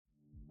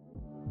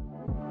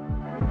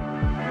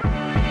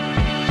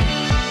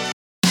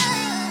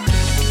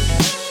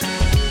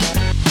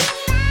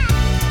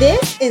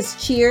is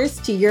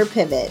Cheers to Your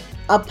Pivot,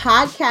 a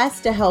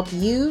podcast to help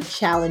you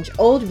challenge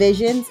old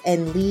visions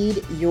and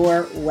lead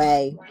your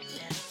way.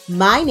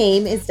 My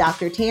name is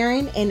Dr.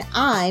 Taryn, and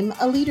I'm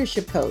a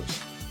leadership coach.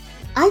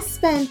 I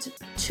spent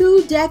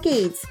 2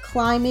 decades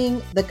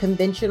climbing the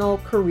conventional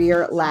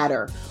career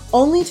ladder,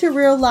 only to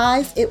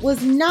realize it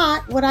was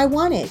not what I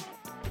wanted.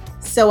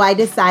 So I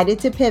decided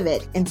to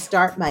pivot and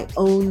start my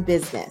own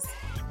business.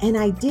 And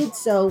I did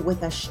so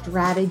with a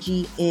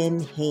strategy in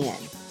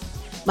hand.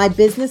 My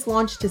business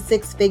launched to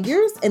 6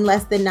 figures in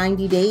less than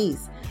 90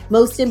 days.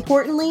 Most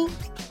importantly,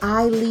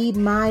 I lead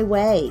my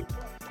way.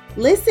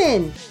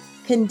 Listen,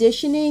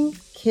 conditioning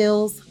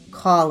kills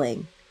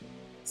calling.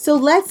 So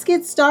let's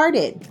get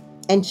started,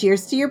 and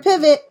cheers to your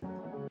pivot.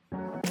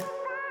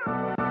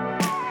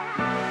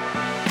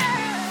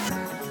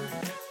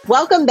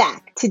 Welcome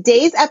back.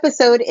 Today's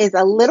episode is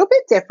a little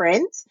bit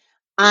different.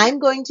 I'm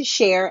going to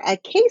share a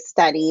case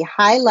study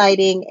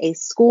highlighting a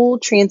school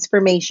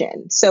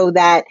transformation so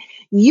that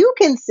you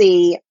can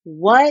see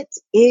what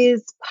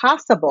is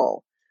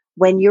possible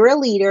when you're a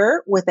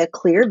leader with a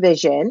clear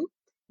vision,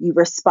 you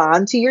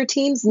respond to your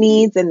team's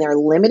needs and their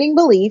limiting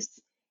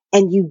beliefs,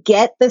 and you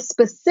get the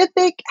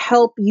specific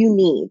help you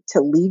need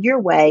to lead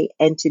your way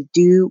and to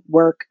do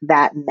work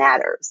that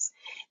matters.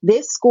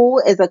 This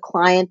school is a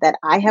client that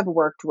I have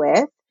worked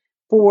with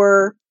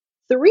for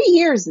 3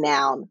 years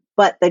now,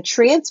 but the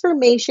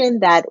transformation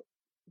that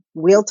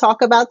we'll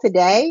talk about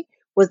today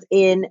was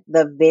in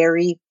the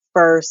very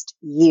first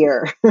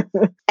year.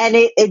 And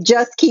it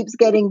just keeps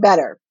getting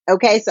better.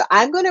 Okay, so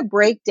I'm going to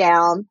break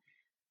down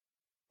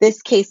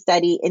this case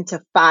study into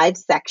 5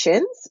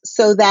 sections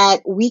so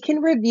that we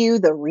can review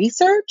the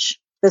research,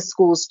 the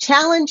school's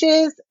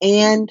challenges,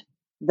 and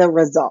the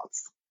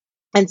results.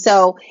 And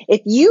so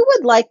if you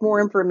would like more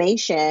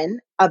information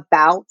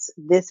about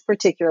this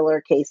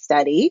particular case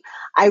study,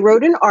 I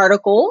wrote an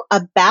article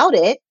about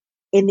it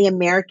in the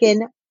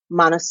American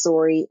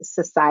Montessori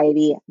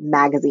Society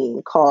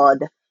magazine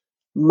called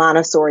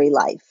Montessori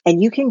Life.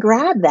 And you can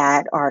grab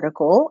that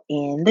article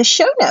in the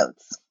show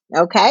notes.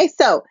 Okay,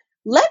 so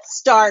let's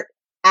start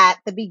at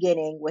the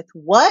beginning with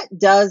what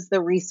does the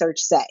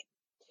research say?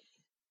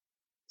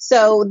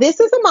 So this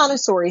is a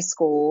Montessori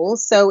school,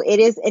 so it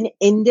is an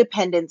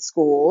independent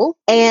school.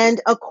 And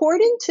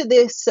according to the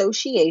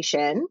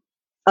Association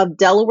of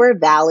Delaware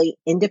Valley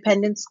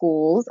Independent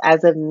Schools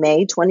as of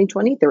May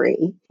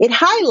 2023, it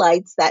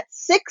highlights that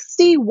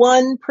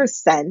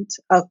 61%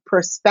 of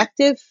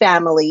prospective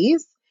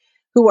families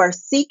who are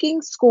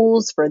seeking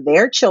schools for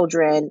their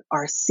children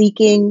are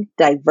seeking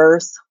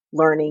diverse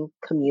learning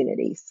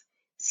communities.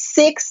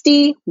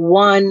 61%.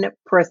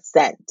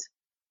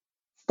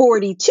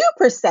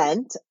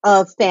 42%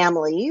 of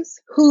families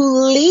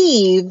who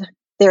leave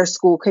their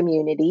school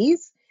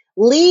communities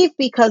leave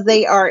because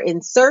they are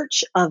in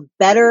search of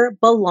better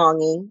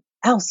belonging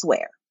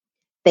elsewhere.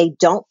 They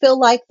don't feel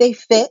like they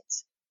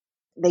fit.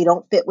 They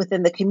don't fit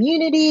within the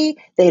community.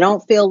 They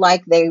don't feel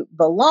like they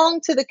belong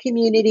to the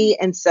community.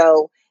 And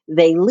so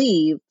they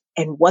leave.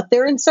 And what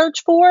they're in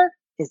search for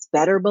is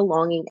better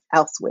belonging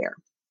elsewhere.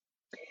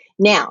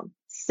 Now,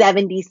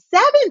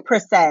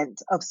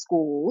 77% of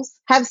schools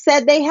have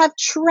said they have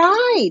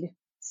tried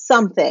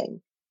something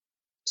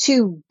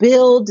to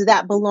build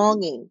that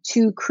belonging,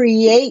 to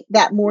create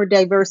that more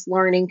diverse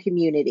learning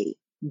community,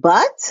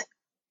 but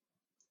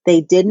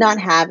they did not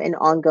have an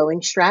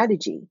ongoing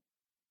strategy.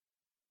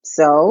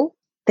 So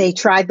they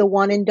tried the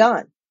one and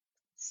done.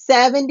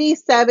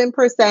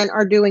 77%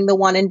 are doing the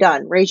one and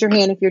done. Raise your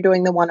hand if you're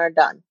doing the one or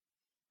done.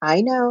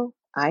 I know.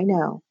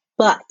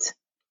 But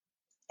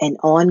an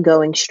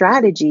ongoing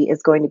strategy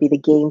is going to be the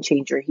game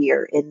changer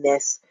here in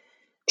this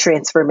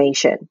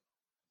transformation.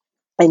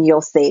 And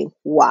you'll see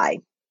why.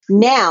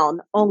 Now,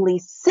 only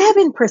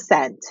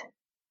 7%,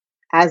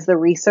 as the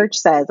research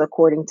says,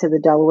 according to the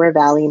Delaware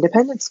Valley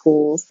Independent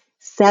Schools,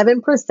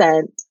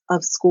 7%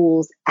 of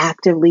schools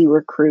actively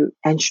recruit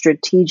and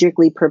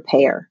strategically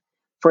prepare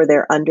for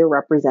their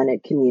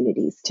underrepresented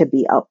communities to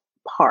be a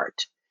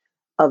part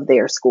of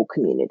their school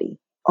community.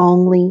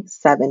 Only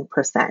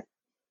 7%.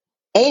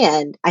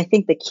 And I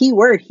think the key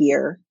word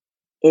here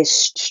is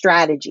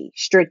strategy,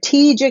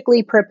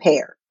 strategically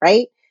prepare,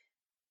 right?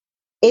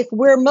 If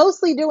we're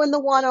mostly doing the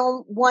one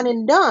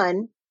and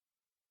done,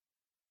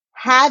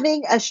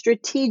 having a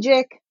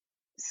strategic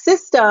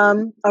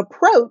system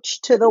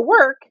approach to the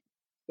work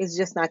is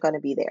just not going to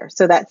be there.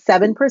 So that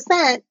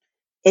 7%,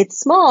 it's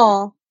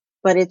small,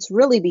 but it's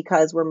really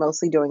because we're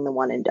mostly doing the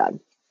one and done.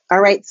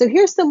 All right, so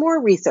here's some more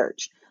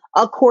research.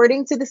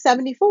 According to the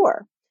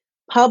 74,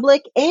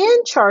 public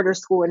and charter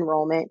school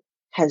enrollment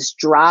has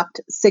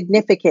dropped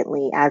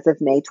significantly as of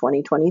May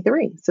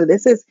 2023. So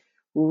this is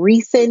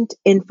recent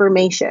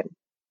information.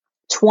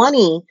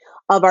 20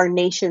 of our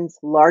nation's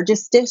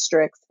largest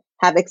districts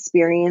have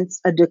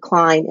experienced a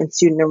decline in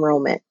student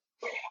enrollment.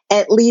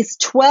 At least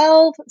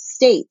 12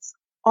 states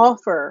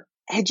offer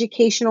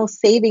educational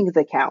savings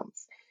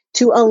accounts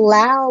to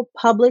allow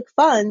public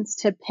funds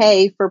to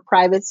pay for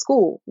private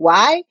school.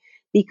 Why?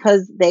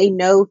 Because they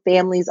know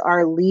families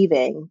are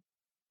leaving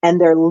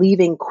and they're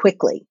leaving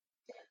quickly.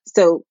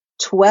 So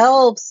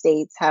 12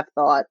 states have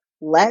thought,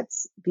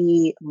 let's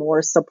be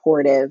more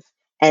supportive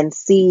and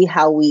see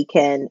how we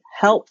can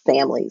help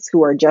families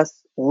who are just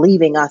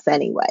leaving us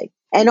anyway.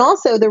 And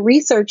also, the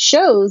research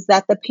shows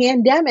that the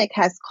pandemic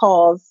has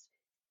caused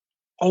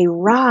a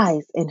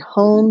rise in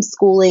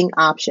homeschooling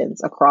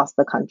options across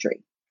the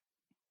country.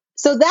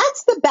 So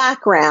that's the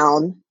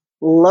background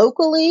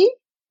locally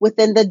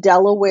within the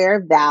Delaware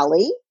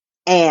Valley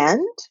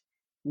and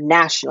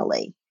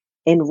nationally.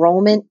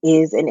 Enrollment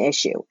is an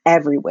issue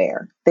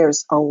everywhere.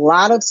 There's a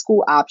lot of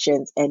school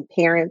options, and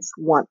parents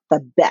want the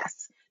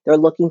best. They're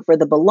looking for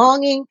the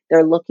belonging,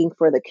 they're looking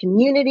for the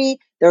community,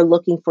 they're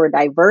looking for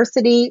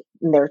diversity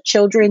in their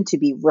children to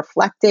be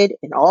reflected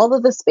in all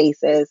of the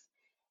spaces,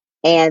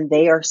 and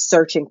they are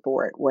searching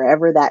for it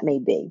wherever that may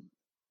be.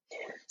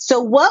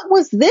 So, what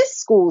was this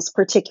school's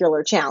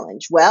particular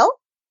challenge? Well,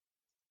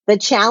 the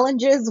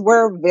challenges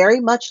were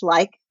very much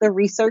like the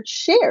research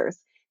shares.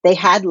 They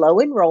had low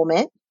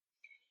enrollment.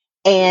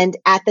 And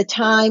at the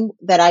time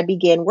that I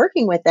began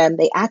working with them,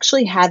 they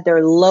actually had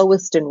their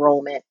lowest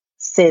enrollment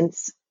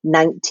since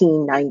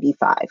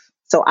 1995.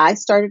 So I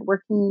started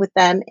working with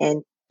them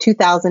in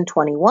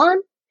 2021,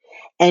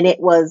 and it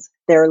was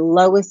their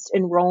lowest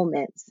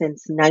enrollment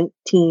since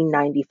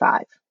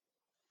 1995.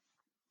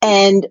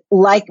 And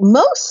like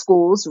most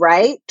schools,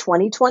 right,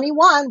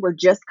 2021, we're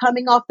just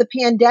coming off the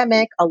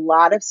pandemic. A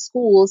lot of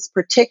schools,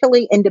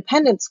 particularly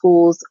independent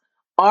schools,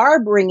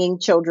 are bringing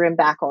children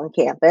back on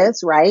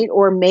campus, right?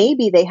 Or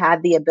maybe they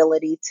had the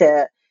ability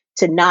to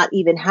not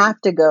even have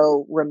to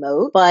go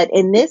remote. But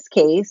in this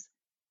case,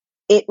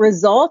 it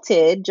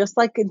resulted, just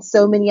like in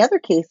so many other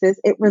cases,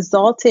 it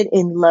resulted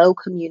in low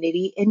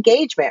community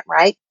engagement,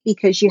 right?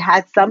 Because you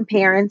had some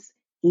parents,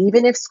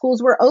 even if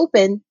schools were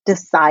open,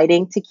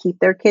 deciding to keep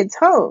their kids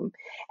home.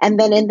 And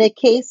then in the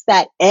case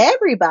that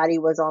everybody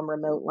was on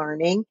remote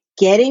learning,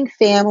 getting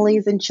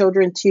families and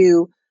children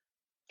to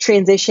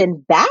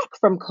transition back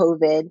from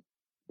COVID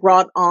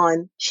brought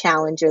on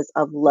challenges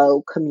of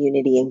low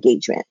community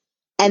engagement.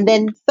 And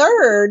then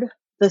third,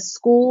 the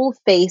school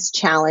faced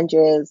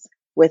challenges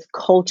with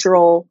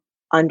cultural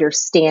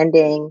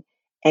understanding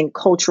and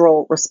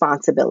cultural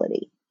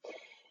responsibility.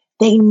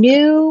 They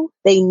knew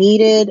they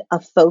needed a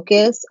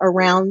focus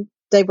around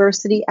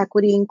diversity,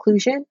 equity,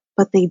 inclusion,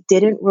 but they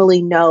didn't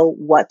really know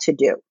what to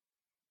do.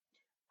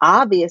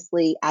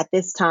 Obviously, at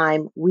this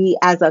time, we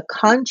as a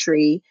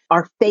country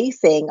are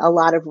facing a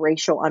lot of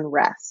racial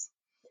unrest,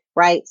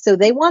 right? So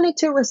they wanted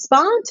to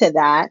respond to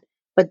that,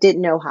 but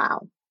didn't know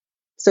how.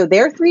 So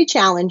their three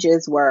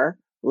challenges were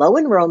low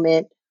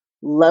enrollment,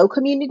 low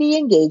community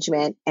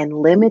engagement, and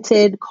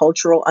limited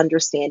cultural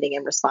understanding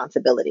and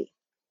responsibility.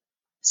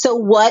 So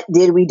what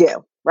did we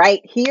do?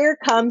 Right? Here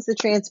comes the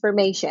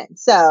transformation.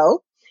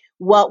 So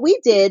what we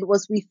did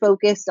was we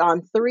focused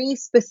on three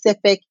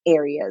specific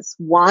areas.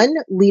 One,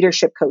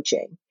 leadership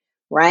coaching,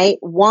 right?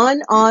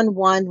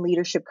 One-on-one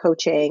leadership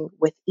coaching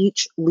with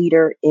each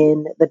leader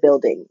in the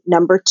building.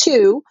 Number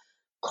two,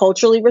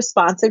 culturally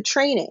responsive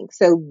training.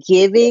 So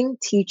giving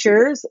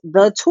teachers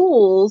the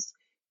tools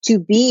to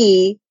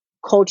be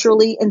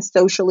culturally and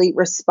socially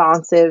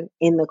responsive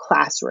in the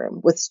classroom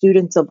with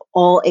students of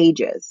all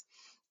ages.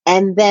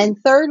 And then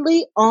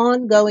thirdly,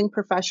 ongoing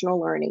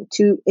professional learning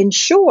to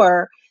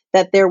ensure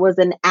that there was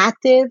an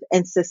active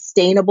and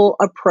sustainable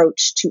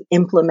approach to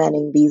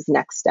implementing these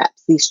next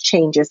steps, these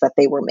changes that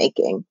they were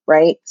making,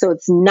 right? So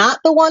it's not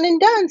the one and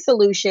done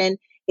solution.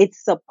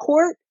 It's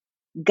support,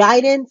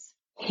 guidance,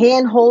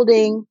 hand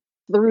holding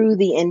through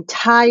the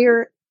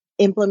entire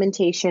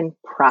implementation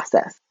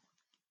process.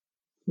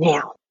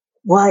 Now,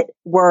 what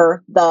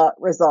were the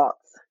results?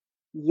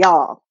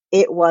 Y'all,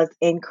 it was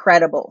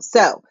incredible.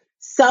 So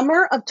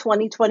summer of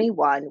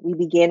 2021, we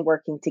began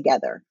working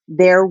together.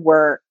 There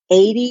were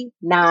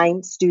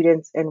 89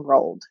 students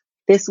enrolled.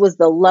 This was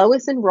the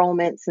lowest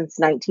enrollment since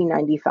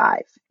 1995.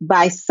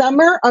 By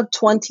summer of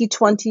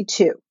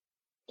 2022,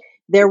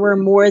 there were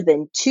more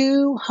than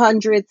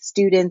 200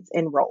 students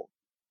enrolled.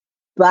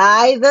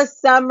 By the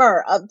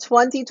summer of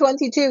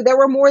 2022, there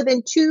were more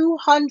than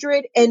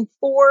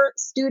 204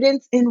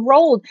 students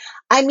enrolled.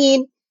 I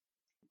mean,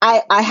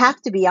 I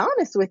have to be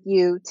honest with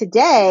you.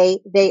 Today,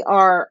 they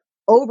are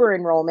over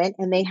enrollment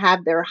and they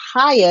have their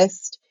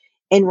highest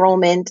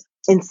enrollment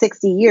in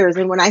 60 years.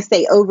 And when I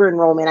say over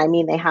enrollment, I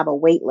mean they have a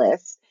wait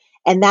list.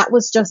 And that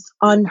was just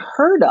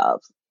unheard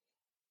of.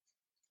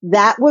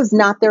 That was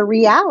not their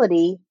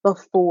reality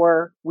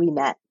before we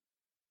met.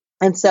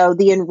 And so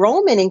the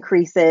enrollment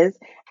increases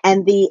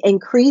and the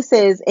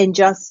increases in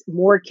just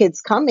more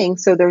kids coming.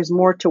 So there's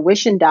more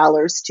tuition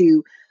dollars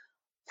to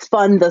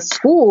fund the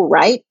school,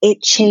 right?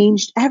 It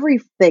changed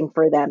everything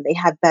for them. They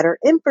have better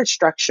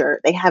infrastructure.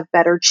 They have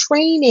better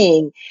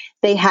training.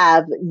 They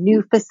have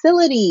new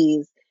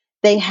facilities.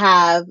 They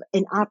have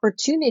an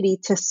opportunity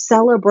to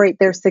celebrate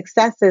their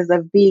successes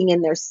of being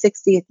in their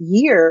 60th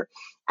year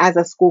as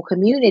a school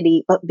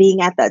community, but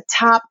being at the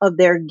top of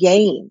their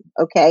game.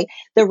 Okay.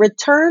 The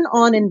return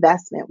on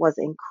investment was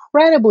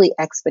incredibly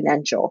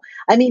exponential.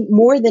 I mean,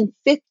 more than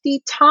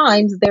 50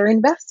 times their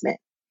investment.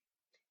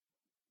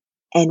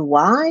 And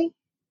why?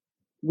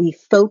 we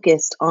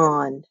focused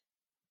on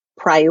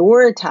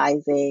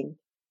prioritizing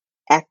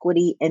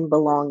equity and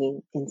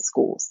belonging in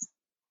schools.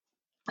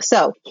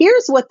 So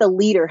here's what the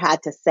leader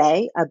had to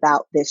say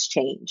about this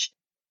change.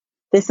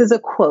 This is a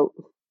quote.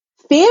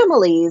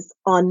 Families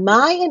on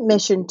my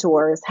admission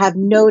tours have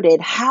noted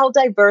how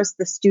diverse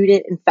the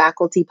student and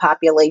faculty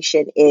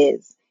population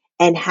is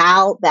and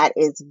how that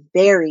is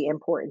very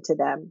important to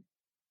them.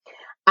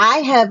 I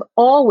have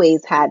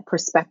always had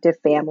prospective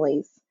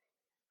families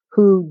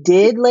who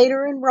did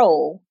later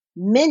enroll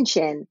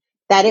mention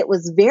that it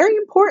was very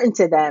important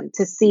to them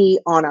to see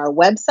on our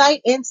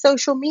website and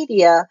social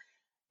media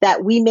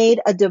that we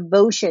made a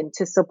devotion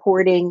to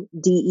supporting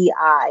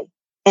DEI,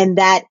 and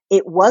that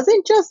it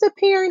wasn't just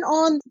appearing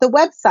on the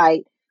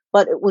website,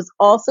 but it was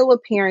also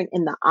apparent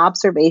in the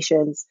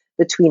observations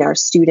between our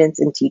students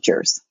and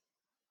teachers.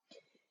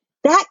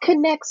 That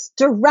connects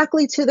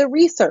directly to the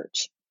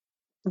research.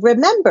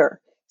 Remember,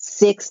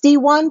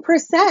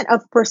 61%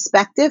 of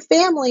prospective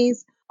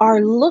families are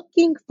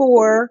looking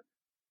for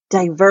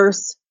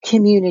diverse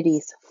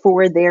communities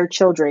for their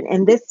children.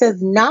 And this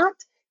does not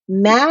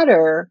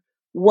matter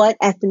what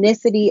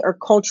ethnicity or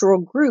cultural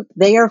group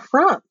they are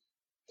from.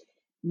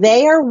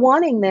 They are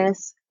wanting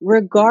this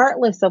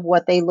regardless of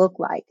what they look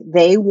like.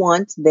 They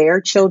want their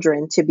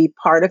children to be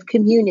part of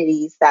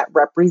communities that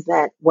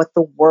represent what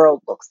the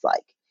world looks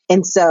like.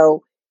 And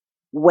so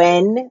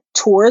when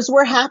tours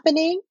were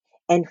happening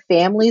and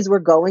families were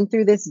going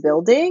through this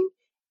building,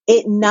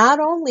 it not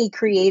only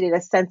created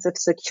a sense of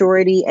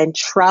security and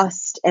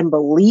trust and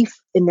belief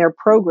in their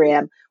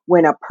program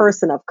when a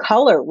person of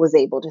color was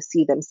able to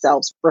see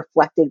themselves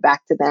reflected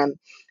back to them,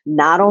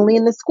 not only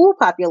in the school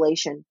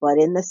population, but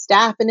in the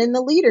staff and in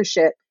the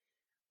leadership,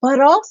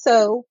 but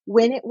also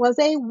when it was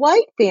a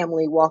white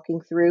family walking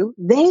through,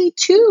 they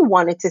too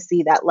wanted to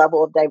see that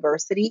level of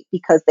diversity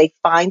because they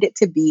find it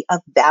to be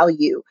of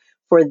value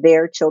for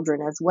their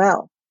children as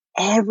well.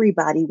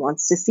 Everybody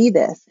wants to see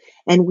this.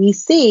 And we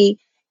see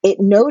it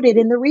noted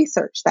in the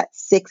research that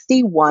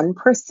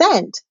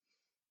 61%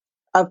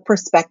 of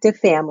prospective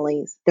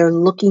families, they're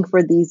looking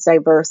for these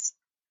diverse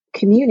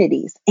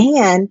communities.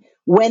 And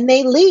when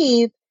they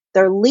leave,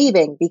 they're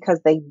leaving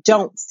because they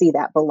don't see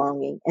that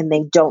belonging and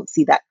they don't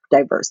see that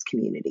diverse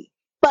community.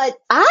 But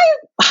I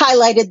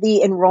highlighted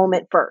the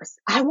enrollment first.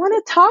 I want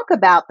to talk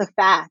about the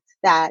fact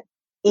that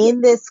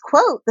in this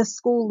quote, the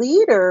school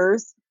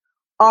leaders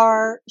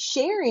are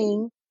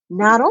sharing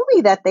not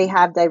only that they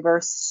have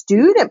diverse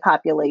student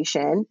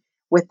population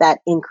with that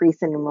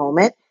increase in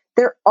enrollment,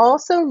 they're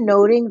also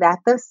noting that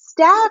the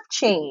staff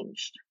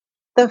changed.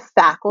 The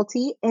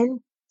faculty and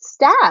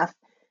staff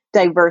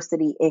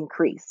diversity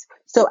increased.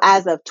 So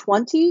as of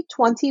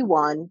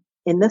 2021,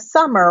 in the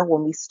summer,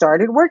 when we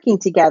started working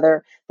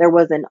together, there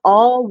was an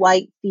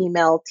all-white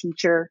female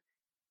teacher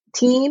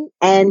team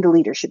and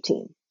leadership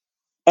team.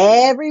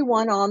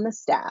 Everyone on the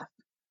staff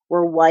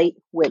were white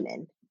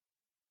women.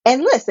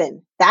 And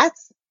listen,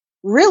 that's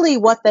really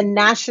what the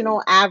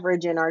national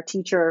average in our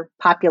teacher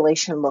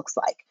population looks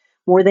like.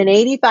 More than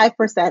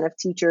 85% of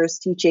teachers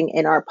teaching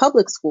in our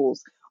public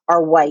schools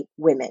are white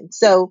women.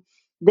 So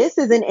this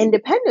is an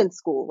independent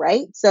school,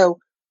 right? So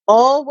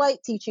all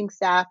white teaching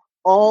staff,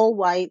 all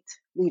white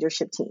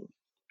leadership team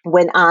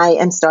when I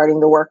am starting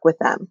the work with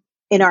them.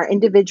 In our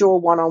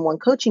individual one-on-one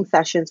coaching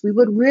sessions, we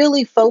would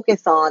really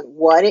focus on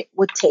what it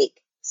would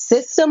take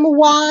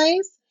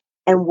system-wise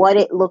and what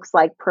it looks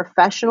like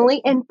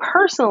professionally and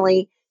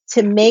personally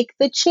to make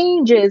the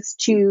changes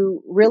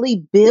to really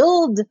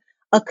build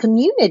a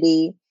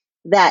community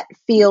that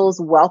feels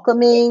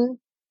welcoming,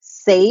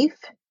 safe,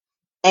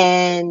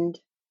 and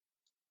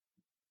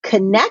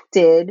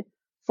connected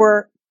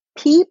for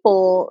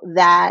people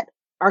that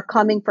are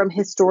coming from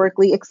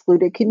historically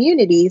excluded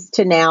communities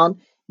to now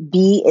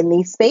be in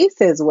these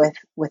spaces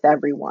with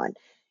everyone.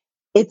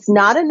 It's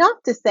not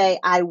enough to say,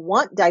 I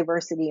want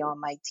diversity on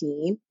my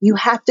team. You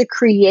have to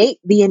create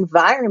the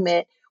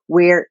environment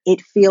where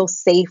it feels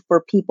safe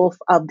for people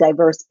of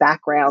diverse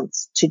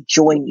backgrounds to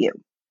join you.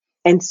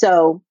 And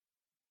so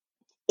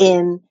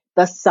in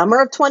the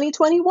summer of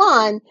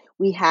 2021,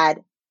 we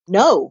had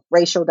no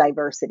racial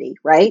diversity,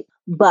 right?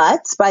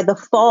 But by the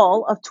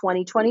fall of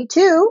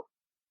 2022,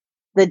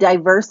 the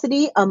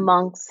diversity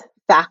amongst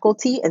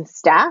faculty and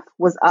staff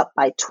was up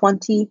by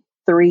 23%.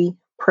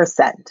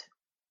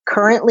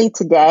 Currently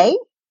today,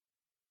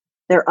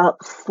 they're up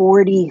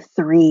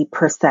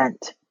 43%.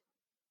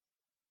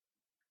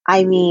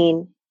 I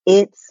mean,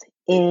 it's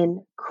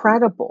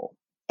incredible.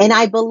 And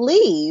I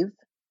believe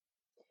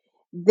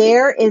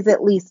there is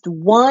at least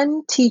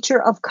one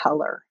teacher of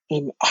color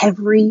in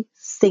every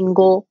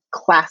single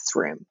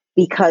classroom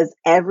because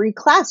every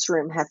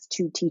classroom has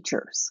two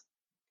teachers.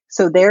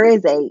 So there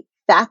is a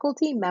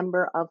faculty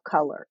member of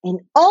color in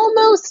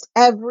almost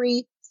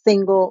every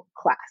single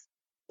class.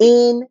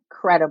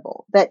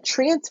 Incredible. That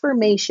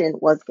transformation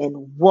was in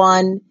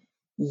 1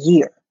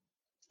 year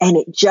and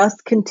it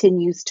just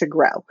continues to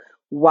grow.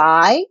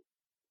 Why?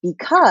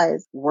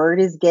 Because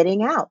word is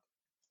getting out.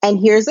 And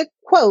here's a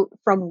quote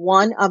from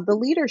one of the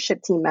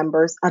leadership team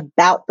members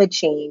about the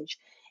change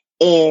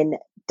in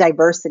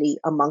diversity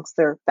amongst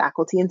their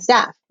faculty and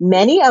staff.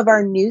 Many of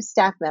our new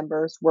staff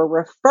members were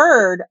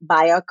referred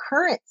by a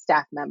current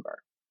staff member.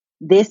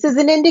 This is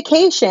an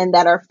indication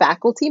that our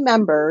faculty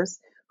members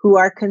who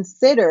are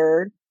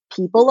considered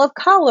people of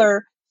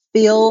color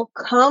feel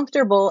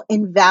comfortable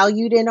and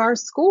valued in our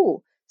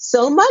school,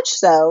 so much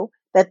so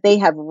that they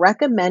have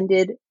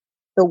recommended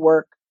the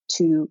work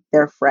to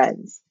their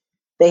friends.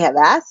 They have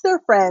asked their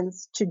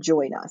friends to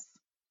join us.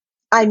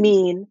 I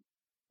mean,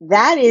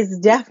 that is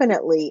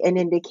definitely an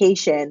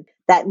indication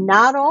that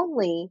not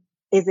only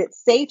is it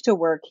safe to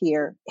work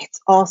here, it's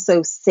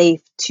also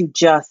safe to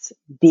just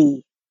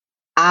be.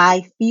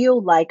 I feel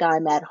like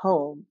I'm at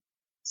home,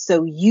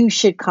 so you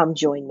should come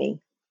join me.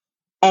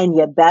 And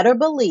you better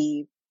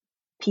believe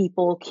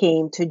people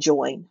came to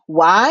join.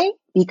 Why?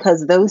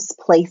 Because those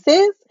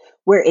places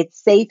where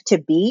it's safe to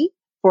be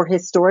for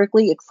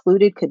historically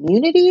excluded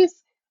communities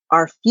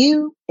are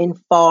few and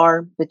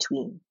far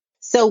between.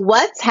 So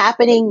what's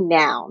happening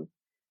now?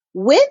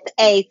 With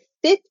a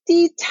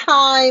 50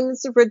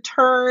 times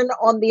return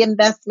on the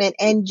investment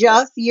and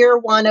just year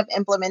one of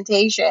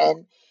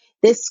implementation,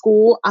 this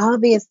school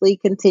obviously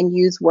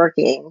continues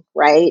working,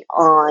 right,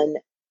 on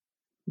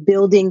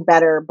building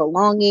better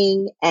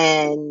belonging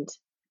and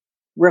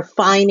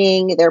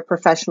refining their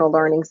professional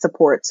learning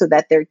support so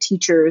that their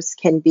teachers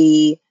can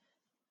be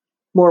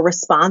more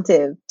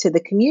responsive to the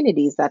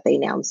communities that they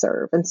now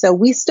serve. And so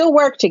we still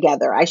work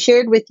together. I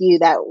shared with you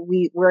that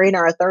we're in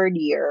our third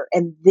year,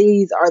 and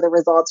these are the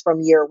results from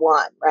year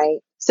one, right?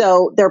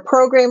 So their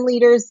program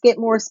leaders get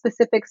more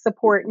specific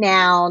support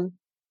now.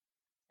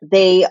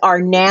 They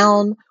are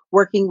now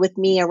working with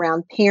me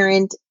around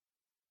parent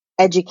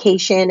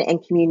education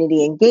and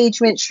community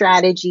engagement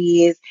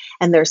strategies,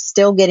 and they're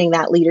still getting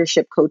that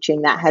leadership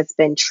coaching that has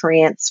been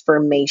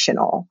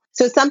transformational.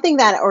 So something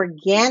that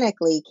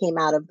organically came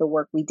out of the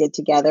work we did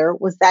together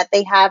was that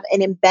they have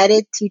an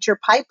embedded teacher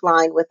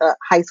pipeline with a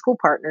high school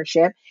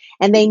partnership,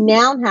 and they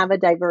now have a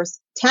diverse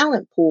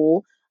talent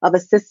pool of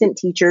assistant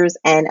teachers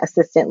and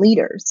assistant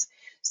leaders.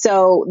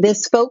 So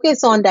this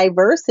focus on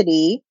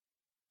diversity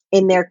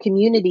in their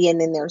community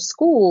and in their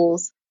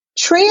schools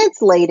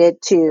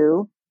translated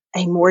to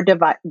a more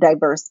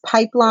diverse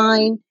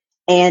pipeline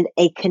and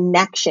a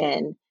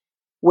connection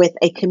with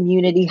a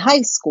community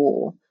high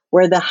school,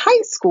 where the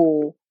high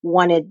school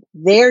wanted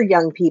their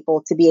young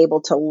people to be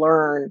able to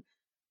learn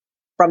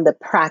from the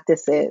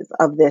practices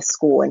of this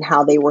school and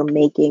how they were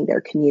making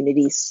their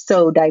community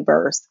so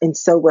diverse and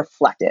so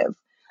reflective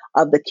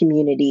of the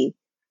community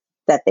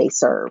that they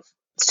serve.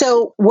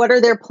 So what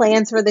are their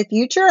plans for the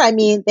future? I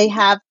mean, they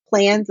have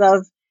plans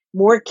of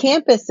more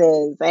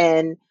campuses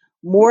and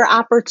more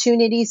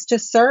opportunities to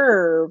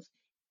serve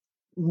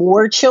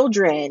more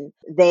children.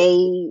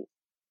 They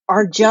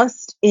are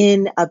just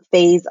in a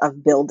phase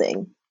of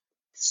building.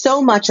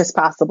 So much is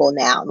possible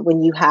now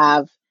when you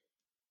have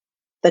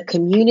the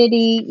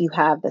community, you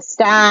have the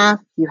staff,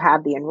 you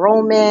have the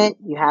enrollment,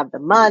 you have the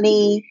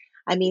money.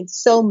 I mean,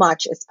 so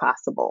much is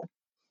possible.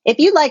 If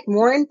you'd like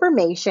more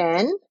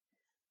information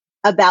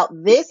about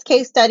this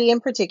case study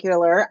in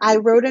particular, I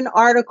wrote an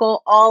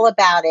article all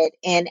about it.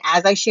 And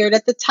as I shared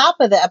at the top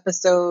of the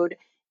episode,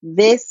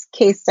 this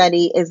case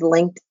study is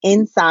linked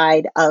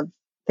inside of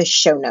the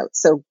show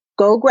notes. So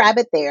go grab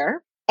it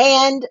there.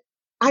 And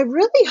I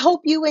really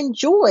hope you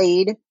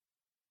enjoyed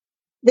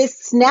this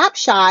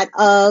snapshot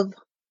of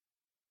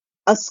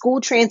a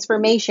school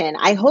transformation.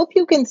 I hope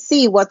you can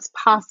see what's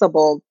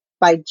possible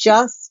by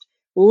just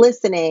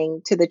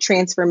listening to the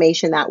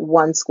transformation that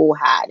one school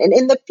had. And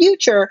in the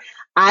future,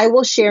 I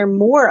will share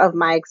more of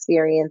my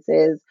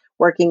experiences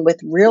working with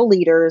real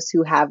leaders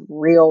who have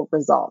real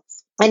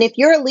results. And if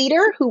you're a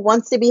leader who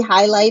wants to be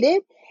highlighted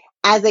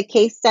as a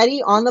case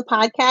study on the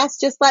podcast,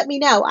 just let me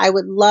know. I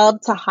would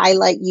love to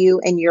highlight you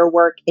and your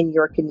work in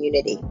your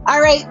community. All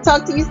right,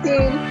 talk to you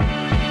soon.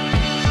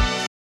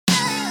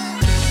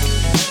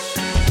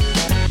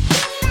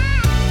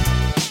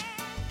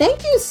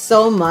 Thank you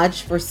so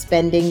much for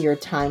spending your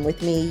time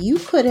with me. You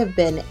could have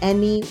been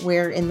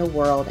anywhere in the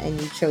world and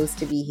you chose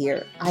to be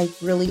here. I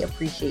really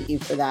appreciate you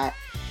for that.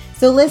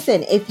 So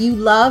listen, if you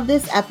love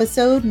this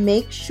episode,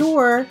 make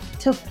sure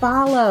to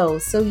follow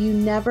so you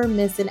never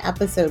miss an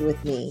episode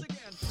with me.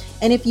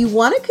 And if you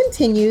want to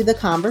continue the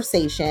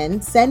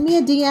conversation, send me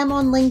a DM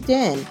on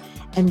LinkedIn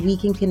and we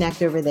can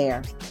connect over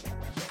there.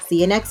 See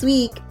you next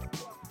week.